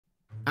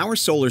Our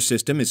solar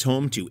system is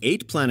home to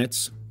 8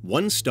 planets,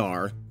 1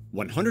 star,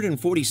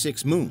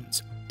 146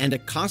 moons, and a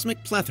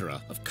cosmic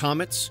plethora of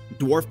comets,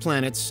 dwarf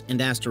planets,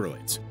 and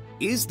asteroids.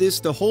 Is this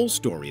the whole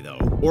story, though,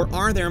 or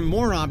are there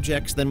more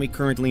objects than we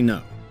currently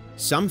know?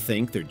 Some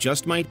think there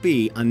just might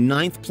be a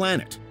 9th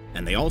planet,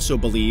 and they also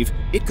believe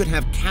it could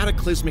have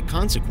cataclysmic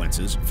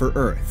consequences for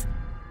Earth.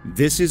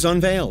 This is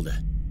Unveiled,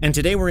 and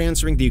today we're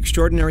answering the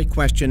extraordinary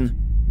question,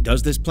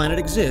 does this planet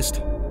exist,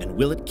 and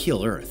will it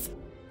kill Earth?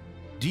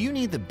 Do you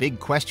need the big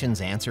questions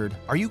answered?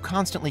 Are you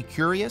constantly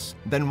curious?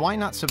 Then why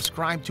not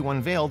subscribe to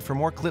Unveiled for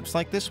more clips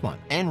like this one,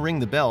 and ring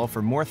the bell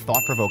for more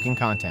thought-provoking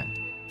content.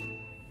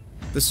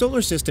 The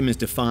solar system is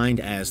defined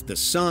as the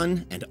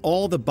Sun and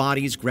all the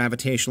bodies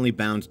gravitationally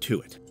bound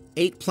to it.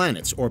 8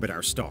 planets orbit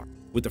our star,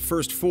 with the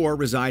first 4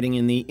 residing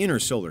in the inner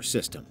solar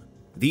system.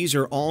 These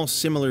are all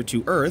similar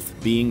to Earth,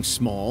 being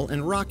small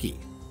and rocky.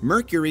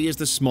 Mercury is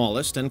the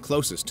smallest and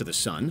closest to the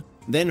Sun.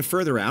 Then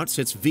further out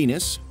sits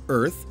Venus,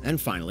 Earth,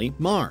 and finally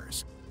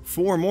Mars.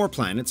 4 more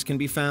planets can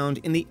be found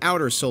in the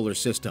outer solar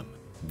system,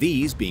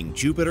 these being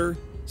Jupiter,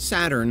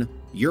 Saturn,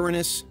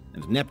 Uranus,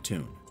 and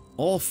Neptune.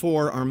 All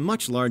 4 are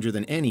much larger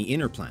than any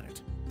inner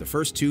planet, the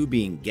first 2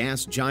 being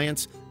gas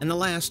giants and the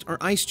last are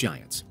ice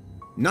giants.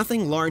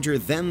 Nothing larger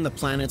than the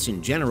planets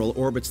in general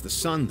orbits the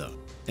Sun, though,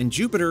 and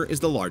Jupiter is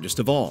the largest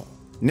of all.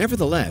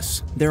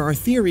 Nevertheless, there are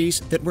theories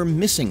that we're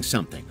missing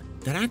something,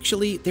 that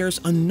actually there's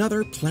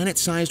another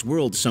planet-sized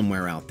world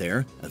somewhere out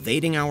there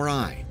evading our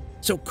eye.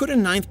 So could a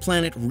 9th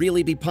planet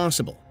really be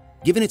possible?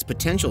 Given its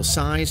potential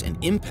size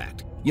and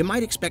impact, you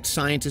might expect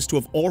scientists to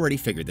have already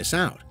figured this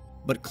out.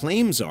 But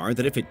claims are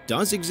that if it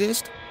does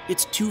exist,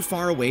 it's too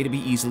far away to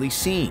be easily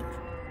seen.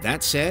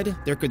 That said,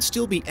 there could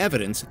still be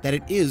evidence that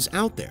it is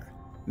out there.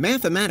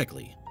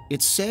 Mathematically,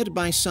 it's said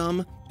by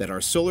some that our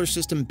solar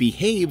system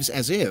behaves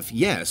as if,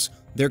 yes,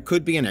 there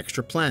could be an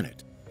extra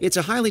planet. It's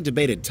a highly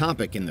debated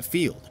topic in the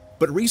field,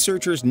 but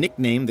researchers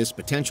nickname this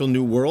potential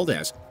new world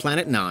as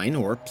Planet 9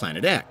 or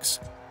Planet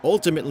X.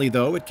 Ultimately,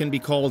 though, it can be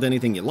called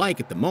anything you like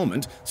at the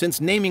moment,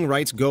 since naming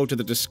rights go to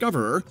the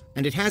discoverer,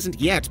 and it hasn't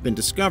yet been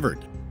discovered.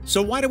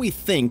 So why do we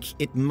think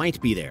it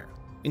might be there?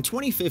 In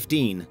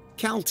 2015,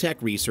 Caltech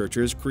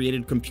researchers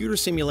created computer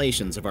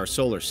simulations of our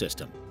solar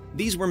system.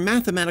 These were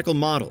mathematical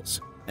models,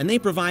 and they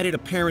provided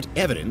apparent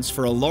evidence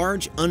for a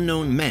large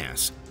unknown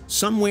mass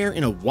somewhere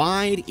in a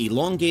wide,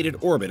 elongated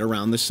orbit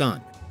around the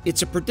Sun.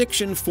 It's a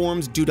prediction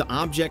formed due to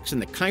objects in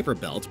the Kuiper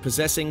Belt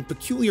possessing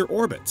peculiar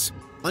orbits,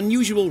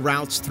 unusual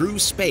routes through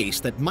space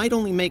that might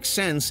only make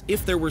sense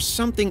if there were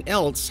something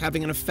else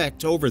having an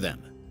effect over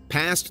them.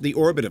 Past the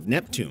orbit of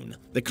Neptune,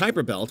 the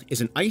Kuiper Belt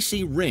is an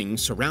icy ring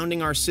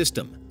surrounding our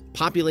system,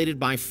 populated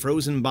by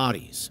frozen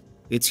bodies.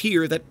 It's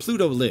here that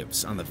Pluto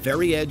lives, on the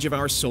very edge of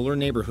our solar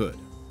neighborhood.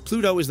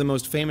 Pluto is the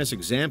most famous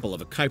example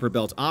of a Kuiper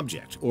Belt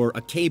object, or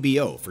a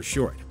KBO for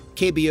short.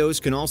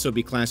 KBOs can also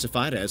be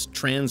classified as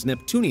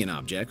Trans-Neptunian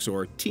objects,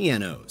 or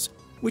TNOs,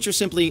 which are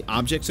simply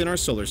objects in our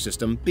solar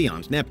system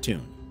beyond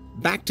Neptune.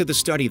 Back to the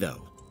study,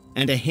 though,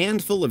 and a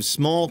handful of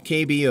small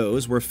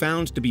KBOs were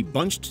found to be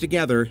bunched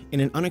together in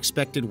an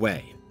unexpected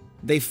way.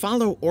 They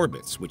follow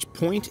orbits which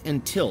point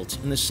and tilt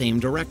in the same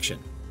direction.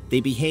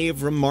 They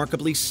behave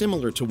remarkably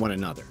similar to one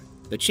another.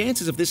 The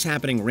chances of this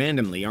happening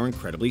randomly are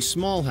incredibly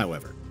small,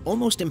 however,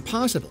 almost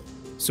impossible.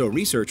 So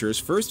researchers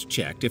first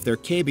checked if their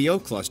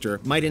KBO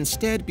cluster might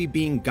instead be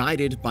being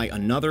guided by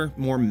another,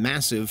 more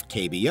massive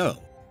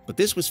KBO. But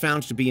this was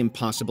found to be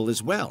impossible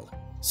as well,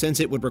 since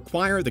it would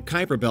require the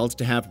Kuiper Belt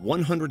to have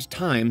 100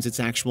 times its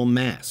actual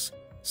mass.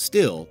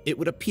 Still, it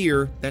would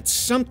appear that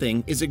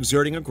something is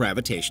exerting a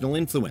gravitational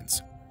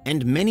influence,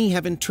 and many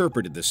have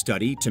interpreted the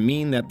study to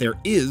mean that there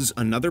is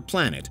another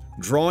planet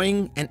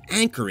drawing and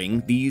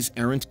anchoring these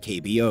errant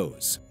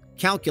KBOs.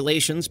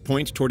 Calculations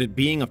point toward it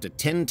being up to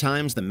 10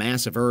 times the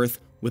mass of Earth,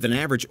 with an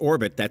average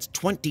orbit that's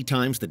 20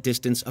 times the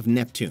distance of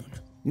Neptune.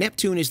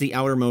 Neptune is the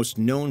outermost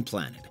known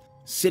planet,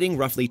 sitting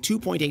roughly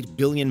 2.8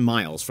 billion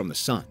miles from the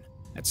Sun.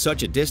 At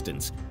such a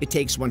distance, it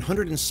takes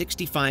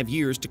 165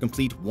 years to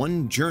complete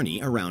one journey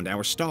around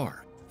our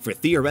star. For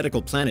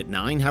theoretical Planet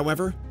 9,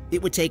 however,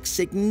 it would take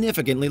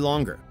significantly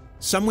longer,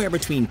 somewhere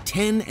between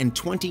 10 and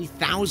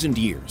 20,000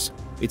 years.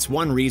 It's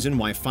one reason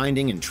why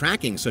finding and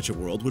tracking such a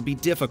world would be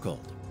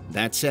difficult.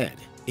 That said,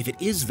 if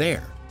it is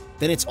there,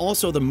 then it's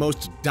also the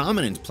most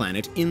dominant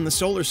planet in the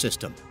solar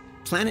system.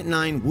 Planet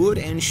 9 would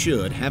and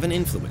should have an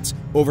influence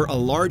over a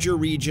larger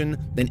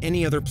region than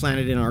any other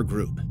planet in our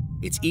group.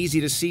 It's easy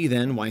to see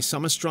then why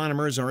some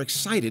astronomers are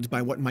excited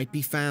by what might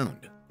be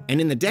found. And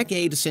in the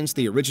decade since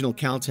the original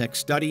Caltech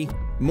study,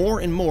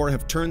 more and more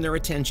have turned their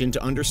attention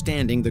to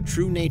understanding the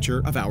true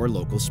nature of our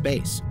local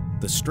space.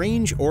 The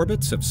strange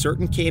orbits of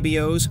certain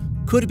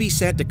KBOs could be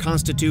said to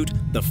constitute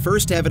the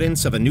first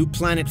evidence of a new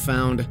planet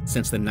found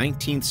since the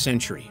 19th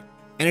century.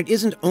 And it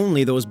isn't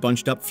only those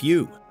bunched up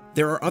few.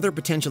 There are other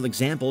potential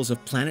examples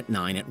of Planet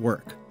 9 at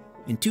work.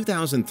 In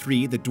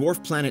 2003, the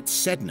dwarf planet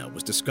Sedna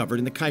was discovered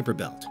in the Kuiper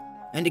Belt.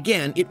 And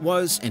again, it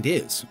was, and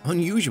is,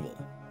 unusual.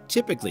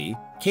 Typically,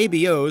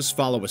 KBOs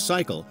follow a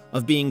cycle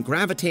of being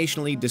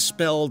gravitationally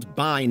dispelled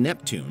by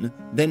Neptune,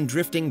 then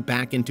drifting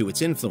back into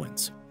its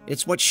influence.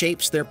 It's what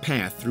shapes their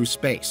path through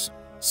space.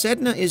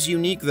 Sedna is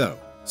unique though,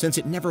 since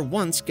it never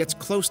once gets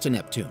close to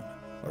Neptune.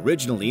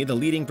 Originally, the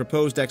leading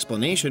proposed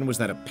explanation was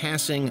that a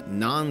passing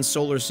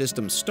non-solar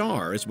system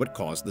star is what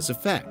caused this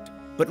effect.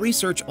 But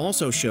research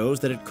also shows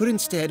that it could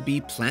instead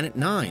be Planet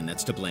 9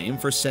 that's to blame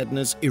for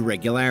Sedna's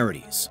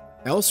irregularities.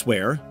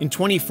 Elsewhere, in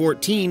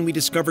 2014, we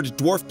discovered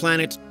dwarf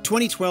planet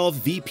 2012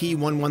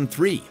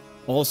 VP113,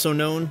 also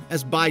known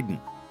as Biden.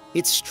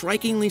 It's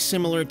strikingly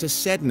similar to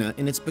Sedna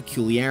in its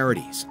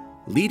peculiarities,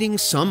 leading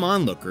some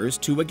onlookers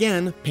to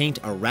again paint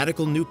a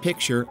radical new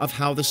picture of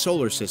how the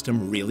solar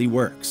system really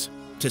works.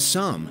 To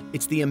some,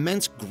 it's the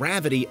immense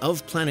gravity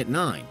of Planet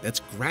 9 that's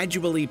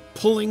gradually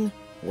pulling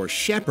or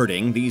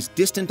shepherding these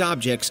distant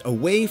objects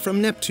away from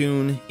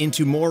Neptune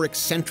into more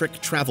eccentric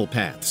travel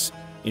paths.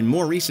 In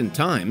more recent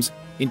times,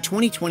 in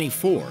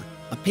 2024,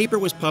 a paper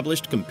was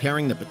published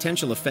comparing the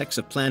potential effects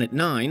of Planet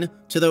 9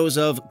 to those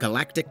of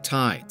galactic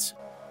tides.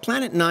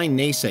 Planet 9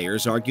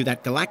 naysayers argue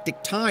that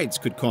galactic tides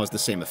could cause the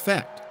same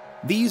effect.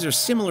 These are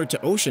similar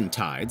to ocean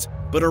tides,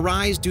 but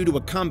arise due to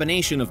a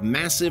combination of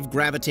massive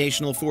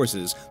gravitational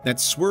forces that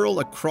swirl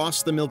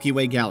across the Milky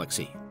Way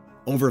galaxy.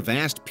 Over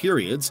vast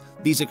periods,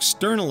 these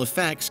external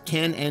effects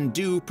can and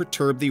do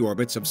perturb the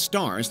orbits of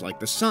stars like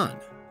the Sun.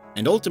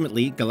 And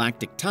ultimately,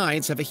 galactic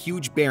tides have a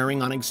huge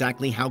bearing on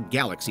exactly how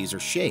galaxies are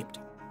shaped.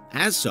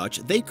 As such,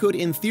 they could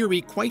in theory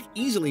quite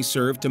easily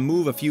serve to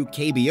move a few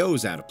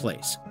KBOs out of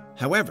place.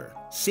 However,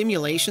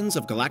 simulations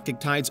of galactic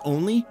tides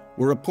only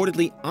were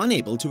reportedly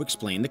unable to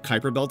explain the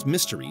Kuiper Belt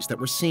mysteries that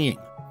we're seeing.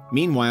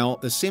 Meanwhile,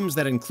 the sims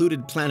that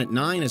included Planet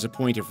 9 as a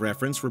point of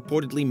reference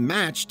reportedly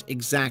matched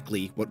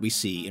exactly what we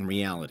see in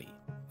reality.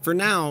 For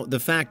now, the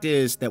fact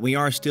is that we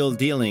are still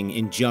dealing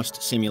in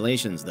just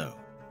simulations though.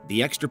 The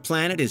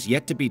extraplanet is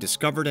yet to be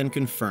discovered and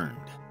confirmed.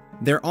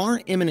 There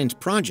are imminent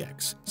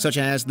projects, such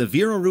as the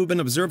Vera Rubin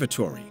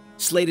Observatory,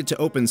 slated to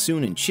open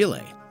soon in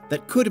Chile,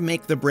 that could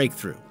make the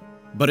breakthrough.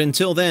 But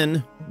until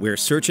then, we're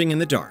searching in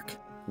the dark,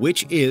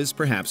 which is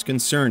perhaps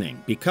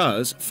concerning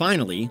because,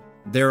 finally,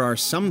 there are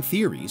some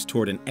theories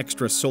toward an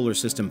extra-solar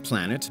system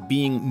planet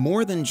being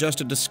more than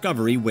just a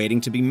discovery waiting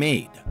to be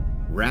made.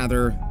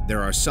 Rather,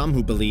 there are some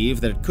who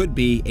believe that it could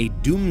be a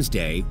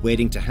doomsday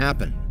waiting to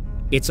happen.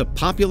 It's a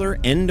popular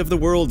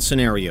end-of-the-world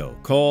scenario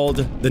called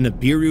the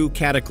Nibiru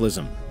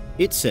Cataclysm.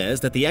 It says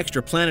that the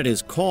extraplanet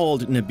is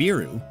called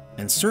Nibiru,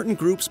 and certain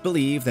groups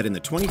believe that in the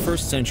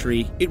 21st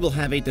century it will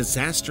have a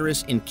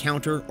disastrous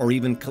encounter or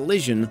even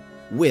collision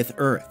with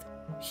Earth.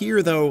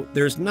 Here, though,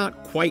 there's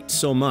not quite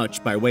so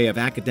much by way of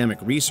academic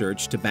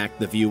research to back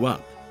the view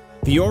up.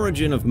 The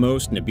origin of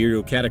most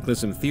Nibiru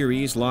Cataclysm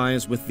theories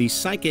lies with the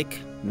psychic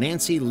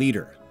Nancy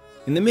Leader.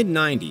 In the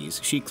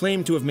mid-90s, she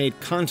claimed to have made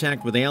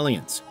contact with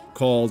aliens,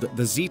 called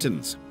the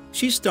Zetans.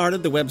 She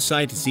started the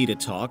website Zeta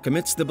Talk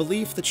amidst the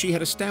belief that she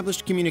had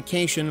established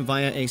communication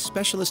via a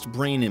specialist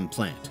brain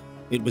implant.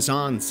 It was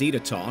on Zeta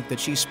Talk that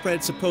she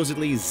spread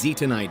supposedly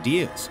Zetan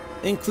ideas,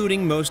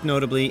 including most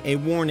notably a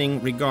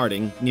warning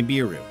regarding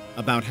Nibiru,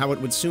 about how it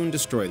would soon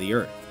destroy the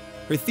Earth.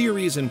 Her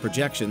theories and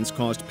projections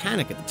caused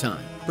panic at the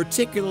time,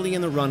 particularly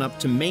in the run-up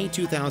to May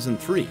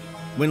 2003,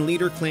 when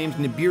Leader claimed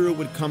Nibiru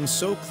would come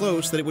so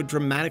close that it would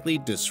dramatically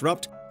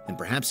disrupt and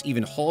perhaps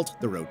even halt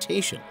the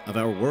rotation of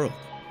our world.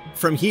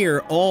 From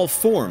here, all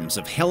forms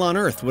of hell on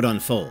Earth would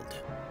unfold.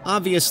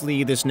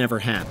 Obviously, this never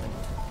happened.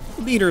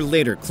 Leader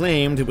later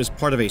claimed it was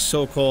part of a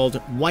so-called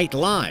white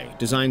lie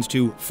designed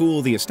to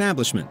fool the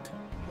establishment,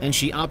 and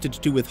she opted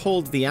to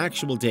withhold the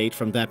actual date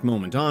from that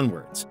moment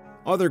onwards.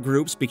 Other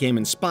groups became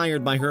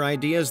inspired by her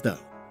ideas, though,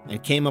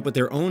 and came up with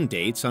their own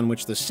dates on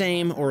which the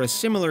same or a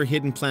similar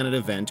hidden planet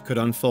event could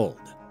unfold.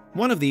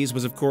 One of these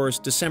was, of course,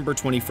 December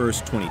 21st,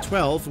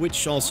 2012,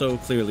 which also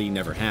clearly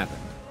never happened.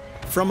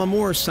 From a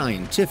more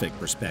scientific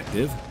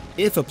perspective,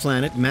 if a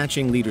planet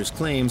matching Leader's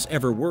claims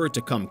ever were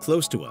to come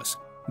close to us,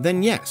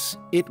 then yes,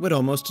 it would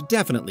almost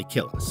definitely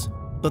kill us.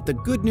 But the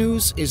good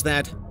news is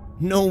that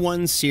no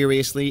one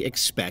seriously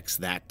expects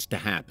that to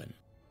happen.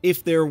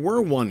 If there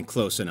were one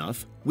close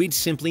enough, we'd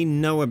simply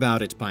know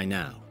about it by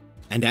now.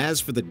 And as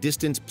for the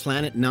distant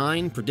Planet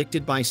 9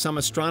 predicted by some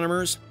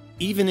astronomers,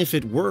 even if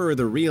it were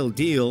the real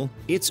deal,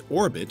 its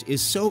orbit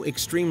is so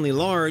extremely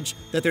large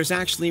that there's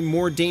actually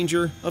more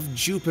danger of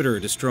Jupiter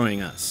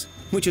destroying us,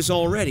 which is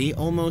already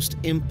almost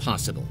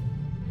impossible.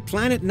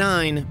 Planet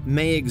 9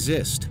 may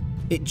exist.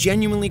 It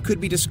genuinely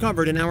could be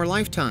discovered in our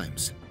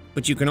lifetimes.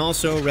 But you can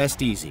also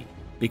rest easy,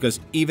 because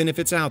even if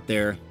it's out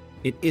there,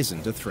 it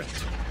isn't a threat.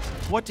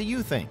 What do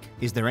you think?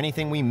 Is there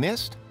anything we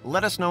missed?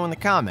 Let us know in the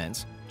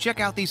comments. Check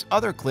out these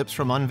other clips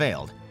from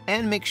Unveiled,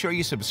 and make sure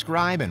you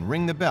subscribe and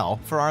ring the bell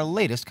for our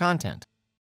latest content.